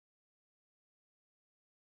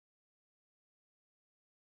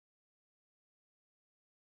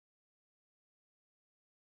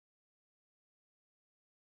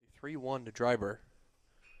3-1 to Dryburgh.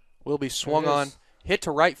 Will be swung on, hit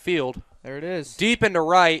to right field. There it is. Deep into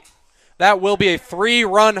right. That will be a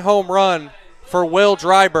 3-run home run for Will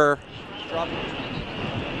Dryburgh.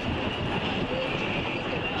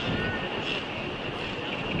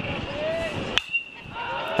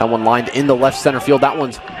 That one lined in the left center field. That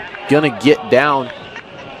one's going to get down.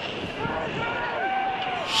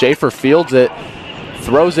 Schaefer fields it,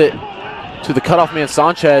 throws it to the cutoff man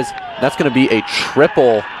Sanchez. That's going to be a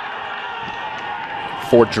triple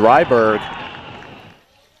for Dryburgh.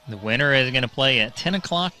 The winner is going to play at 10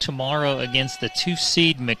 o'clock tomorrow against the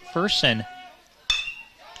 2-seed McPherson.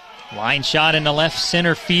 Line shot in the left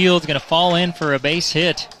center field. Going to fall in for a base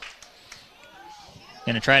hit.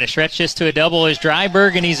 Going to try to stretch this to a double is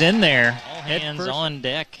Dryburgh, and he's in there. All hands on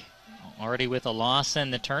deck. Already with a loss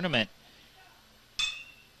in the tournament.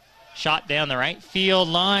 Shot down the right field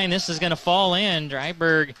line. This is going to fall in.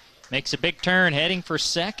 Dryburgh makes a big turn, heading for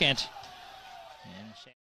second.